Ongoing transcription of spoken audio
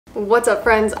What's up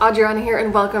friends, Adriana here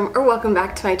and welcome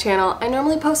back to my channel. I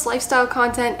normally post lifestyle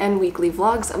content and weekly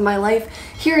vlogs of my life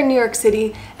here in New York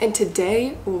City, and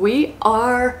today we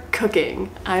are cooking.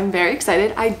 I'm very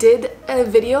excited. I did a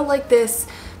video like this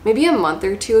maybe a month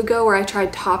or two ago where I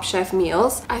tried Top Chef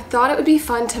meals. I thought it would be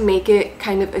fun to make it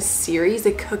kind of a series,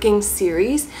 a cooking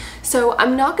series. So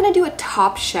I'm not gonna do a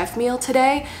Top Chef meal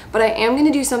today, but I am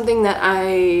gonna do something that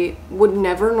I would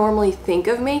never normally think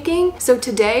of making. So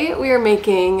today we are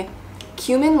making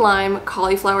cumin lime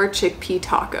cauliflower chickpea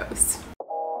tacos.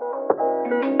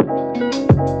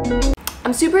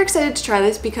 I'm super excited to try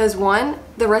this because one,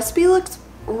 the recipe looks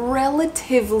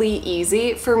relatively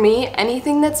easy. For me,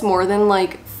 anything that's more than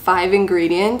like 5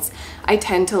 ingredients, I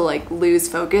tend to like lose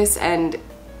focus and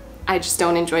I just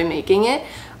don't enjoy making it.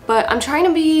 But I'm trying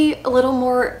to be a little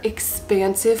more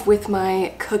expansive with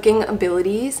my cooking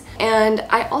abilities. And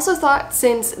I also thought,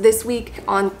 since this week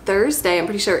on Thursday, I'm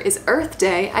pretty sure is Earth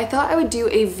Day, I thought I would do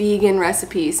a vegan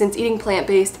recipe since eating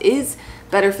plant-based is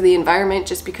better for the environment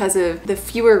just because of the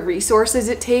fewer resources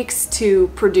it takes to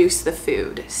produce the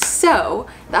food. So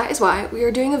that is why we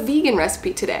are doing a vegan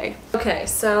recipe today. Okay,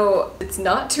 so it's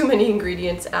not too many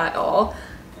ingredients at all.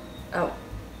 Oh,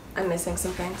 I'm missing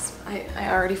some things. I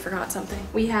already forgot something.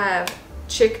 We have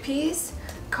chickpeas,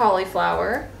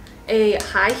 cauliflower, a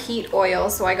high heat oil,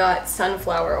 so I got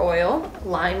sunflower oil,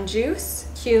 lime juice,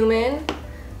 cumin,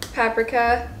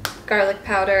 paprika, garlic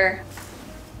powder,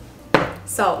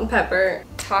 salt and pepper,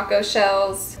 taco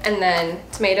shells, and then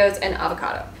tomatoes and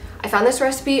avocado. I found this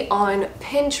recipe on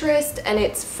Pinterest and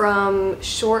it's from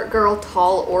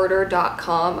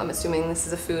shortgirltallorder.com. I'm assuming this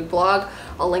is a food blog.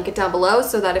 I'll link it down below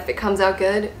so that if it comes out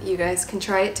good, you guys can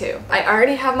try it too. I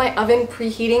already have my oven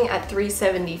preheating at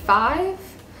 375.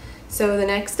 So the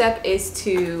next step is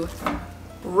to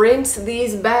rinse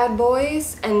these bad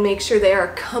boys and make sure they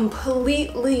are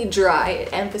completely dry.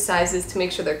 It emphasizes to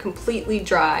make sure they're completely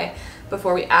dry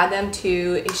before we add them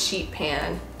to a sheet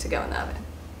pan to go in the oven.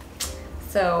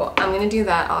 So I'm gonna do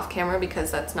that off camera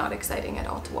because that's not exciting at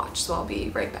all to watch, so I'll be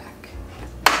right back.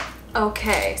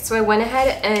 Okay, so I went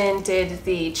ahead and did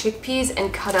the chickpeas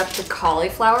and cut up the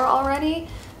cauliflower already.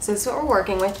 So this is what we're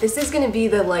working with. This is gonna be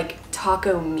the like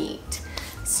taco meat.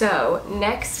 So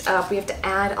next up, we have to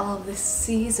add all of the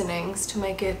seasonings to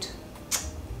make it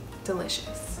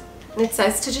delicious. And it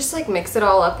says to just like mix it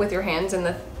all up with your hands in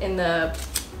the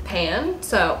pan,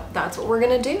 so that's what we're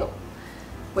gonna do,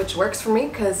 which works for me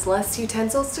because less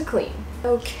utensils to clean.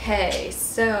 Okay,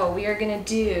 so we are gonna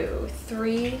do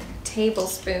 3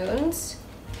 tablespoons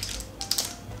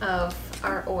of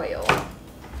our oil.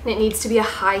 And it needs to be a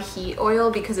high heat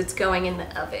oil because it's going in the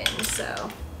oven,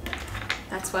 so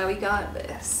that's why we got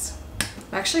this.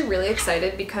 I'm actually really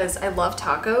excited because I love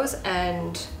tacos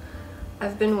and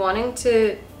I've been wanting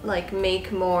to like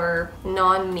make more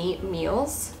non-meat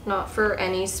meals, not for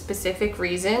any specific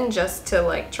reason, just to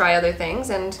like try other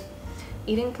things, and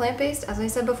eating plant-based, as I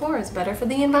said before, is better for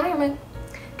the environment.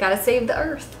 Gotta save the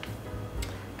earth.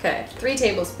 Okay, 3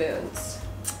 tablespoons.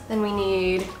 Then we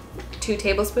need 2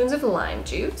 tablespoons of lime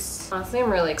juice. Honestly,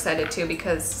 I'm really excited too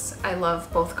because I love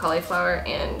both cauliflower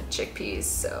and chickpeas,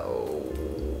 so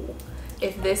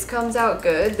if this comes out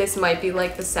good, this might be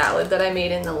like the salad that I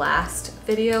made in the last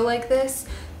video like this,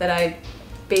 that I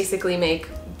basically make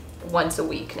once a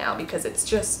week now because it's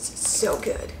just so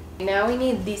good. Now we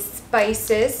need these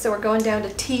spices, so we're going down to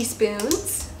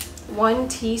teaspoons. 1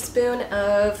 teaspoon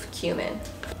of cumin.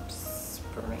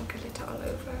 Sprinkle it all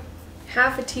over.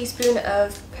 Half a teaspoon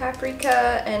of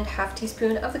paprika and half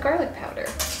teaspoon of the garlic powder.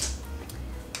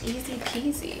 Easy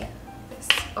peasy.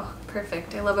 Oh,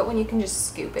 perfect. I love it when you can just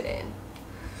scoop it in.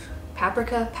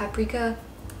 Paprika,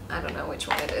 I don't know which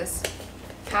one it is.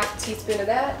 Half teaspoon of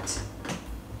that,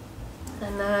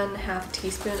 and then half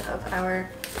teaspoon of our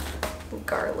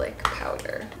garlic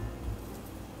powder.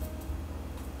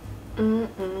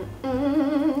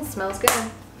 Smells good.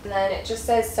 And then it just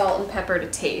says salt and pepper to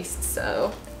taste,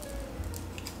 so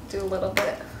do a little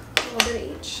bit of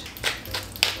each.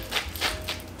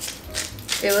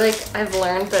 I feel like I've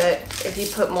learned that if you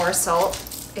put more salt,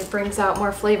 it brings out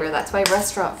more flavor. That's why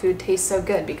restaurant food tastes so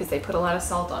good, because they put a lot of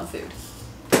salt on food.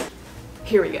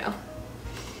 Here we go.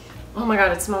 Oh my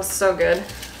god, it smells so good.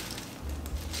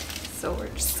 So we're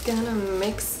just gonna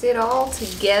mix it all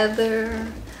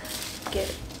together. Get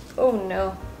it. Oh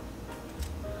no.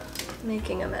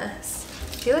 Making a mess.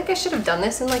 I feel like I should have done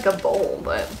this in like a bowl,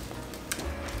 but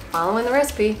following the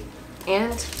recipe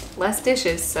and less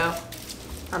dishes, so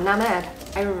I'm not mad.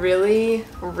 I really,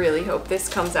 really hope this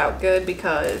comes out good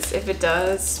because if it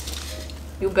does,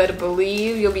 you better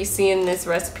believe you'll be seeing this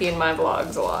recipe in my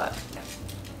vlogs a lot.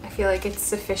 I feel like it's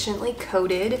sufficiently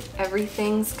coated.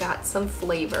 Everything's got some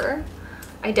flavor.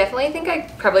 I definitely think I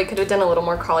probably could have done a little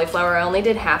more cauliflower. I only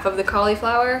did half of the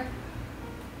cauliflower.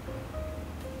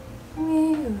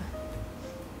 Ew.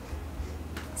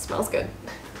 Smells good.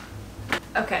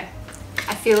 Okay,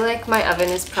 I feel like my oven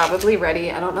is probably ready.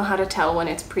 I don't know how to tell when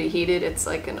it's preheated. It's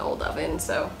like an old oven,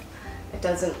 so it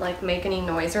doesn't like make any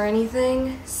noise or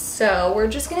anything. So we're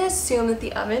just gonna assume that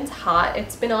the oven's hot.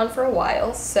 It's been on for a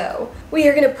while. So we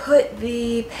are gonna put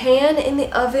the pan in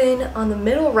the oven on the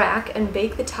middle rack and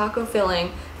bake the taco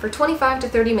filling for 25 to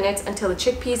 30 minutes until the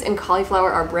chickpeas and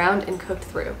cauliflower are browned and cooked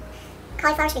through.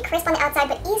 Cauliflower should be crisp on the outside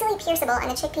but easily pierceable,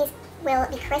 and the chickpeas will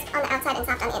be crisp on the outside and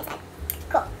soft on the inside.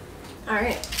 Cool. All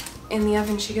right, in the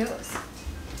oven she goes.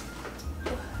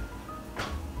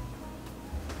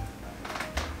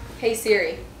 Hey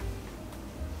Siri,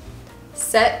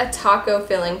 set a taco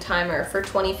filling timer for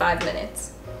 25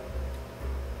 minutes.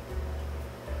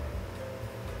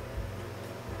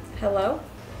 Hello?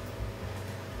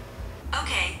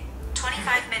 Okay,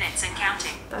 25 minutes and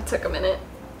counting. That took a minute.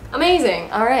 Amazing,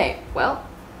 all right, well,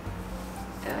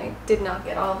 I did not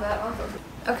get all of that off of.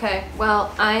 Okay,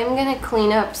 well, I'm gonna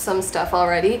clean up some stuff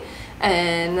already,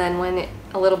 and then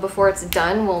a little before it's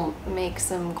done, we'll make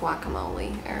some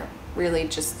guacamole, or really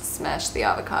just smash the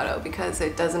avocado because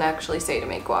it doesn't actually say to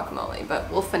make guacamole,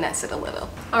 but we'll finesse it a little.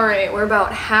 All right, we're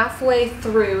about halfway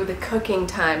through the cooking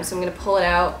time, so I'm gonna pull it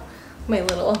out, my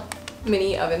little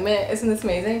mini oven mitt, isn't this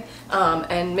amazing?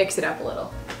 And mix it up a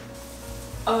little.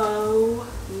 Oh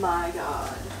my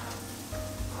God.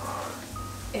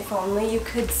 If only you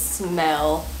could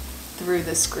smell through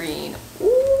the screen.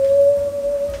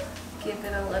 Ooh. Give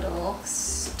it a little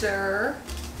stir.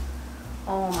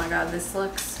 Oh my God, this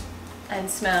looks and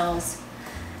smells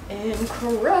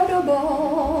incredible.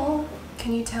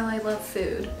 Can you tell I love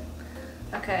food?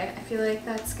 Okay, I feel like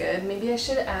that's good. Maybe I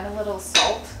should add a little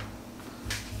salt.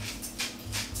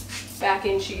 Back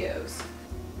in she goes.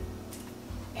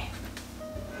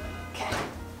 Okay,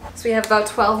 so we have about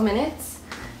 12 minutes.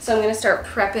 So I'm gonna start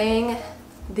prepping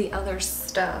the other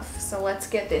stuff. So let's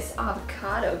get this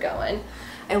avocado going.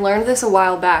 I learned this a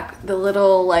while back. The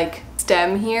little like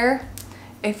stem here,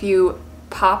 if you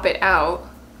pop it out,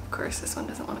 of course this one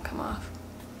doesn't want to come off,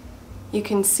 you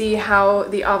can see how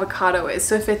the avocado is.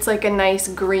 So if it's like a nice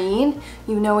green,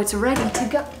 you know it's ready to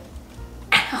go.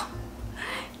 Ow.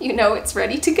 You know it's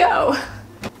ready to go.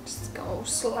 Just go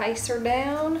slice her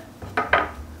down.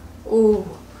 Ooh.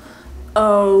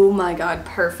 Oh my God,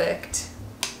 perfect.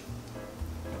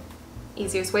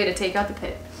 Easiest way to take out the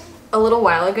pit. A little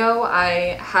while ago,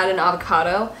 I had an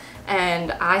avocado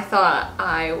and I thought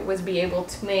I would be able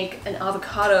to make an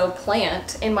avocado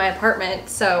plant in my apartment.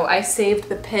 So I saved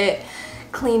the pit,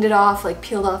 cleaned it off, like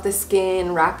peeled off the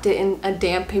skin, wrapped it in a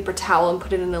damp paper towel and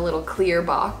put it in a little clear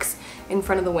box in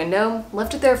front of the window.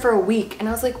 Left it there for a week and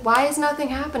I was like, why is nothing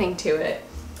happening to it?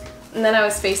 And then I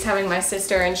was FaceTiming my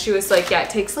sister and she was like, yeah, it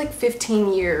takes like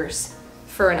 15 years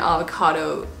for an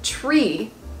avocado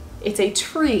tree. It's a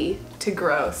tree to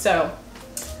grow. So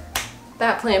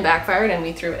that plan backfired and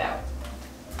we threw it out.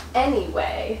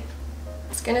 Anyway,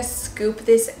 just gonna scoop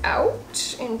this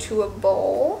out into a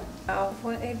bowl. Oh,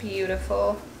 what a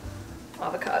beautiful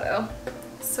avocado.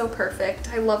 So perfect.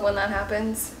 I love when that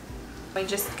happens. We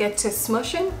just get to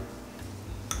smushing.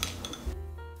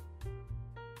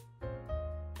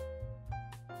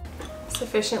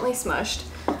 Sufficiently smushed.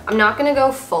 I'm not gonna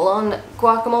go full on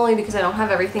guacamole because I don't have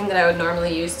everything that I would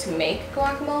normally use to make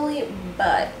guacamole,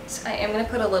 but I am gonna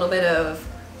put a little bit of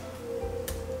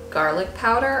garlic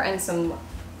powder and some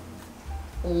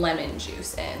lemon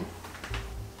juice in.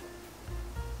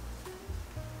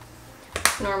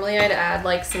 Normally I'd add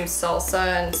like some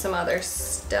salsa and some other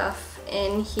stuff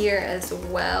in here as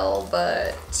well,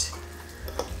 but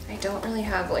I don't really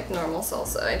have like normal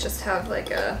salsa. I just have like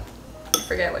a, I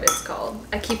forget what it's called.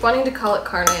 I keep wanting to call it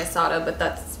carne asada, but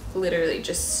that's literally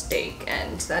just steak,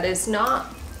 and that is not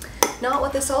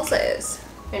what the salsa is.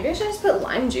 Maybe I should just put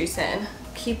lime juice in.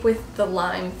 Keep with the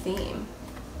lime theme.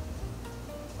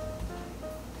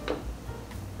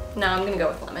 No, I'm gonna go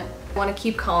with lemon. I want to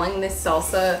keep calling this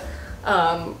salsa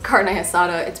carne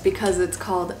asada. It's because it's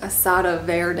called asada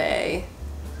verde.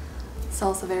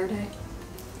 Salsa verde.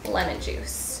 Lemon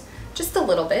juice. Just a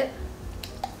little bit.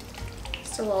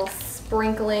 Just a little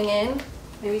sprinkling in.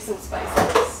 Maybe some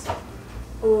spices.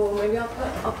 Oh, maybe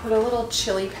I'll put a little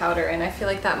chili powder in. I feel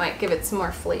like that might give it some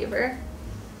more flavor.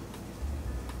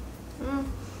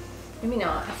 Maybe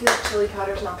not. I feel like chili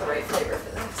powder is not the right flavor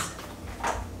for this.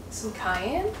 Some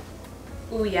cayenne?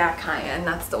 Oh yeah, cayenne,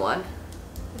 that's the one.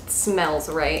 It smells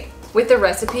right. With the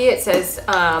recipe, it says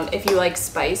if you like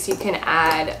spice, you can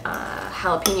add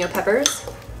jalapeno peppers.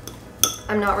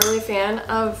 I'm not really a fan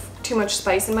of too much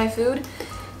spice in my food,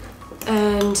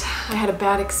 and I had a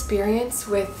bad experience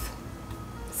with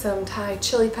some Thai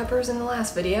chili peppers in the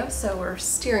last video, so we're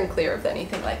steering clear of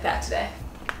anything like that today.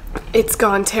 It's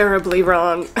gone terribly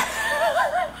wrong.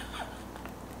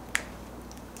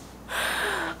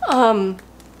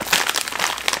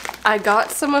 I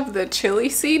got some of the chili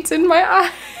seeds in my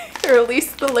eye, or at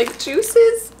least the like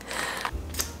juices.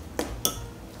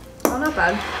 Oh, not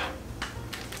bad.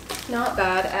 Not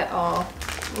bad at all.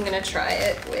 I'm gonna try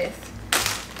it with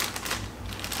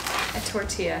a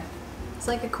tortilla. It's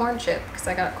like a corn chip because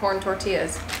I got corn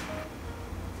tortillas.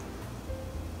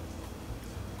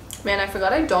 Man, I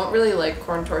forgot I don't really like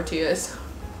corn tortillas.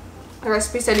 The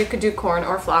recipe said you could do corn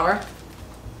or flour.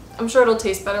 I'm sure it'll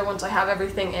taste better once I have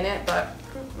everything in it, but...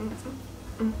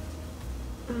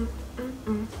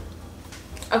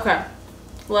 Okay,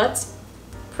 let's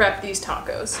prep these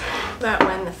tacos. That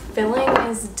when the filling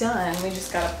is done, we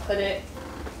just gotta put it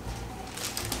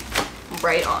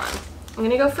right on. I'm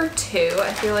gonna go for 2.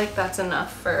 I feel like that's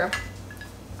enough for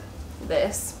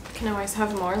this. Can always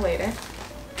have more later.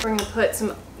 We're gonna put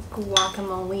some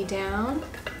guacamole down.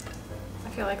 I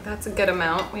feel like that's a good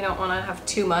amount. We don't want to have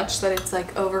too much that it's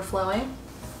like overflowing.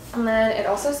 And then it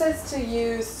also says to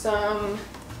use some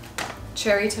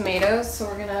cherry tomatoes, so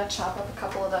we're gonna chop up a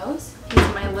couple of those.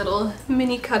 Use my little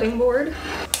mini cutting board.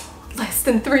 Less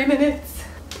than 3 minutes.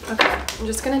 Okay, I'm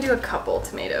just gonna do a couple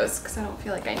tomatoes because I don't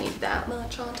feel like I need that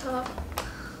much on top.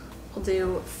 We'll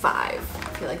do 5.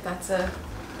 I feel like that's a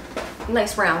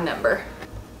nice round number.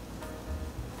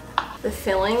 The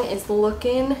filling is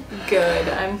looking good.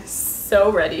 I'm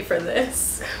so ready for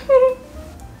this.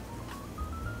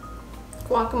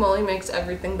 Guacamole makes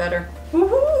everything better.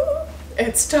 Woo-hoo!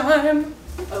 It's time.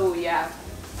 Oh yeah.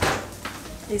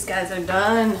 These guys are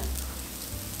done.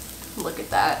 Look at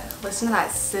that. Listen to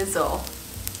that sizzle.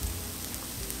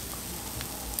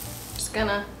 Just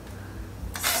gonna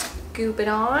scoop it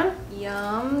on.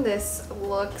 Yum, this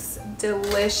looks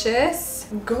delicious.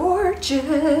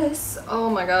 Gorgeous. Oh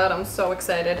my god, I'm so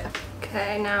excited.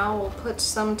 Okay, now we'll put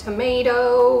some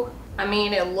tomato. I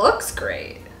mean, it looks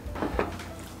great.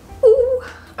 Ooh.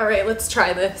 All right, let's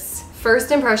try this.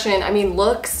 First impression, I mean,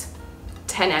 looks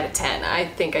 10 out of 10. I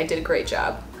think I did a great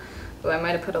job. But I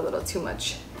might have put a little too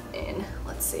much in.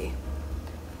 Let's see.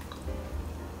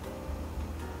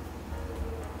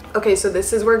 Okay, so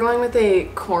this is where going with a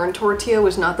corn tortilla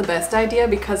was not the best idea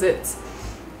because it's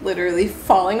literally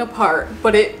falling apart,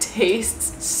 but it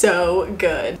tastes so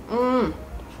good.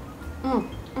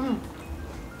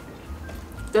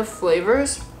 The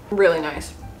flavors, really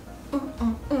nice.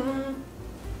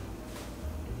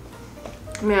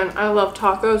 Man, I love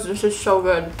tacos. This is so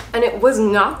good. And it was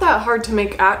not that hard to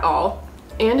make at all.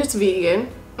 And it's vegan.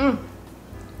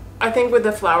 I think with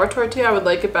the flour tortilla, I would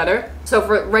like it better. So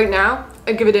for right now,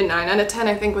 I give it a 9 out of 10.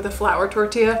 I think with a flour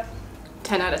tortilla,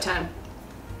 10 out of 10.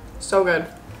 So good.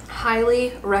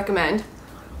 Highly recommend.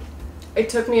 It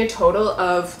took me a total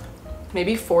of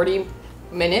maybe 40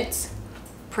 minutes.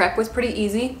 Prep was pretty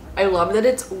easy. I love that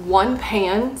it's one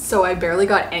pan, so I barely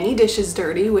got any dishes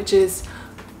dirty, which is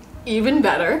even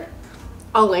better.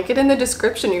 I'll link it in the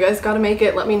description. You guys gotta make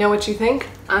it. Let me know what you think.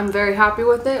 I'm very happy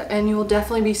with it, and you will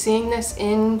definitely be seeing this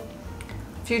in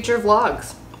future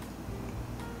vlogs.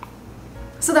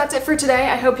 So that's it for today.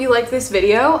 I hope you liked this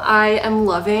video. I am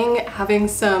loving having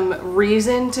some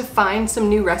reason to find some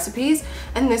new recipes,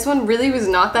 and this one really was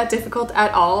not that difficult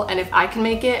at all, and if I can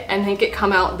make it and make it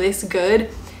come out this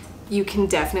good, you can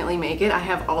definitely make it. I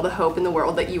have all the hope in the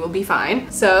world that you will be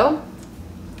fine. So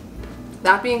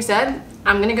that being said,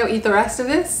 I'm gonna go eat the rest of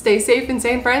this. Stay safe and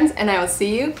sane, friends, and I will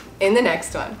see you in the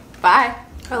next one. Bye.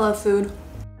 I love food.